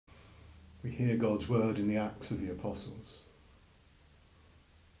We hear God's word in the Acts of the Apostles.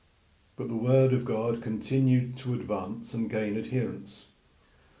 But the word of God continued to advance and gain adherents.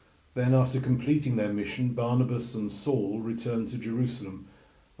 Then, after completing their mission, Barnabas and Saul returned to Jerusalem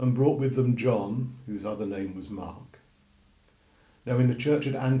and brought with them John, whose other name was Mark. Now in the church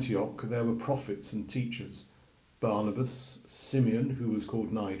at Antioch there were prophets and teachers: Barnabas, Simeon, who was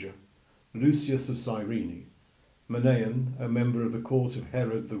called Niger, Lucius of Cyrene, Manaen, a member of the court of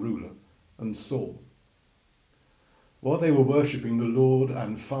Herod the ruler, and Saul. While they were worshipping the Lord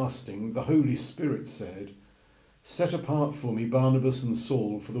and fasting, the Holy Spirit said, "Set apart for me Barnabas and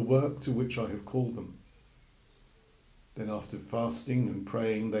Saul for the work to which I have called them." Then after fasting and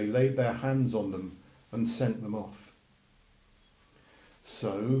praying, they laid their hands on them and sent them off.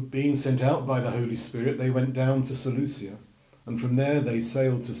 So, being sent out by the Holy Spirit, they went down to Seleucia, and from there they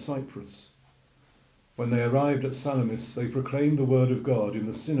sailed to Cyprus. When they arrived at Salamis, they proclaimed the word of God in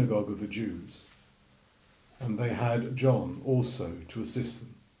the synagogue of the Jews, and they had John also to assist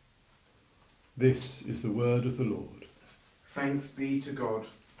them. This is the word of the Lord. Thanks be to God.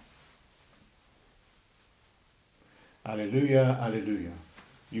 Alleluia, alleluia.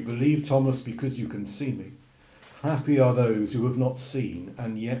 You believe, Thomas, because you can see me. Happy are those who have not seen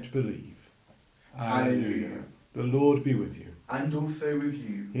and yet believe. Alleluia. The Lord be with you. And also with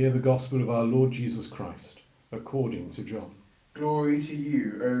you. Hear the gospel of our Lord Jesus Christ, according to John. Glory to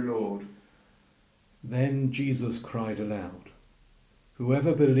you, O Lord. Then Jesus cried aloud,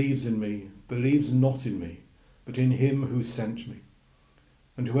 "Whoever believes in me, believes not in me, but in him who sent me.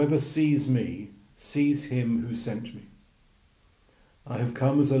 And whoever sees me, sees him who sent me. I have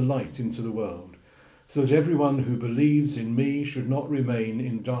come as a light into the world, so that everyone who believes in me should not remain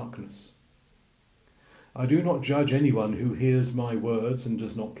in darkness. I do not judge anyone who hears my words and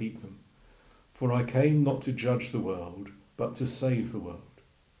does not keep them, for I came not to judge the world, but to save the world.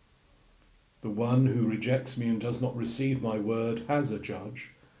 The one who rejects me and does not receive my word has a judge.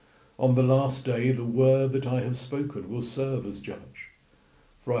 On the last day the word that I have spoken will serve as judge,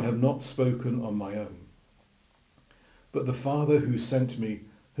 for I have not spoken on my own. But the Father who sent me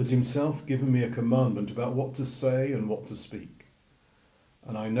has himself given me a commandment about what to say and what to speak,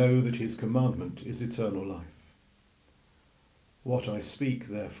 and I know that his commandment is eternal life. What I speak,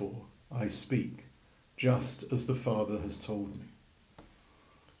 therefore, I speak, just as the Father has told me."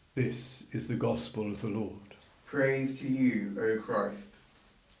 This is the gospel of the Lord. Praise to you, O Christ.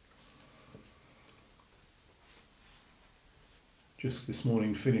 Just this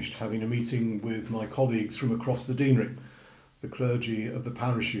morning finished having a meeting with my colleagues from across the deanery, the clergy of the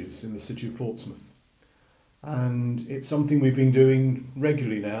parishes in the city of Portsmouth. And it's something we've been doing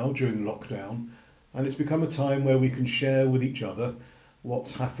regularly now during lockdown, and it's become a time where we can share with each other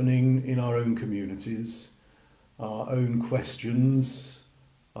what's happening in our own communities, our own questions,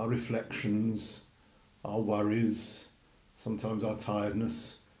 our reflections, our worries, sometimes our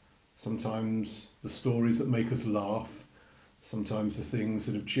tiredness, sometimes the stories that make us laugh, sometimes the things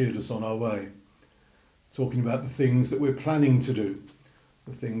that have cheered us on our way. Talking about the things that we're planning to do,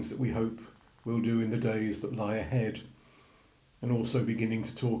 the things that we hope we'll do in the days that lie ahead, and also beginning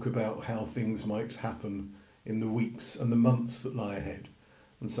to talk about how things might happen in the weeks and the months that lie ahead,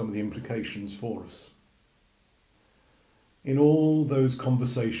 and some of the implications for us. In all those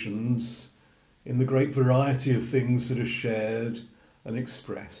conversations, in the great variety of things that are shared and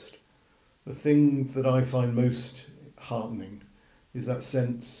expressed, the thing that I find most heartening is that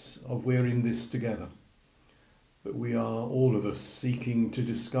sense of we're in this together, that we are all of us seeking to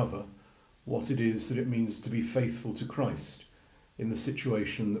discover what it is that it means to be faithful to Christ in the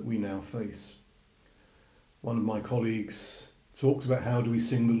situation that we now face. One of my colleagues talks about how do we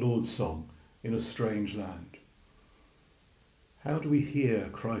sing the Lord's song in a strange land. How do we hear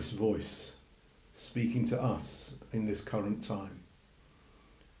Christ's voice speaking to us in this current time?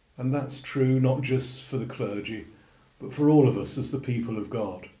 And that's true not just for the clergy, but for all of us as the people of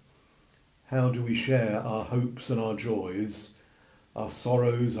God. How do we share our hopes and our joys, our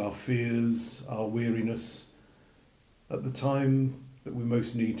sorrows, our fears, our weariness, at the time that we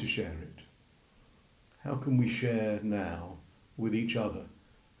most need to share it? How can we share now with each other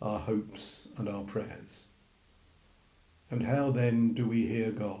our hopes and our prayers? And how then do we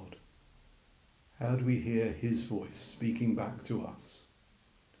hear God? How do we hear his voice speaking back to us?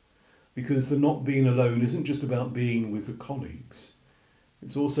 Because the not being alone isn't just about being with the colleagues.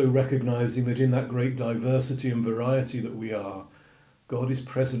 It's also recognising that in that great diversity and variety that we are, God is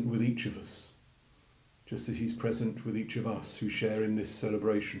present with each of us, just as he's present with each of us who share in this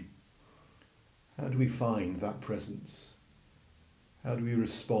celebration. How do we find that presence? How do we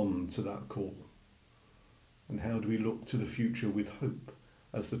respond to that call? And how do we look to the future with hope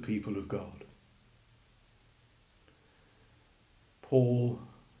as the people of God. Paul,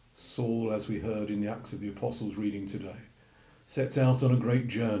 Saul, as we heard in the Acts of the Apostles reading today, sets out on a great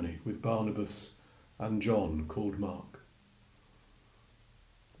journey with Barnabas and John, called Mark.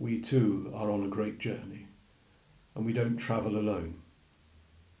 We too are on a great journey, and we don't travel alone.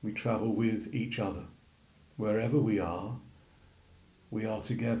 We travel with each other. Wherever we are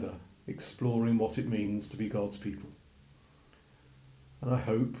together, exploring what it means to be God's people. And I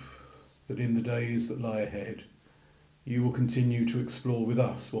hope that in the days that lie ahead, you will continue to explore with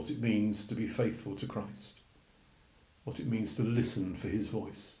us what it means to be faithful to Christ, what it means to listen for his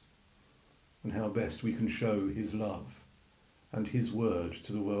voice, and how best we can show his love and his word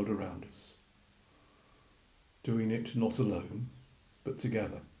to the world around us. Doing it not alone, but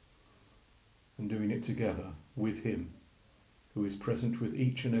together, and doing it together with him, who is present with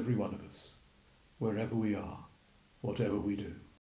each and every one of us, wherever we are, whatever we do.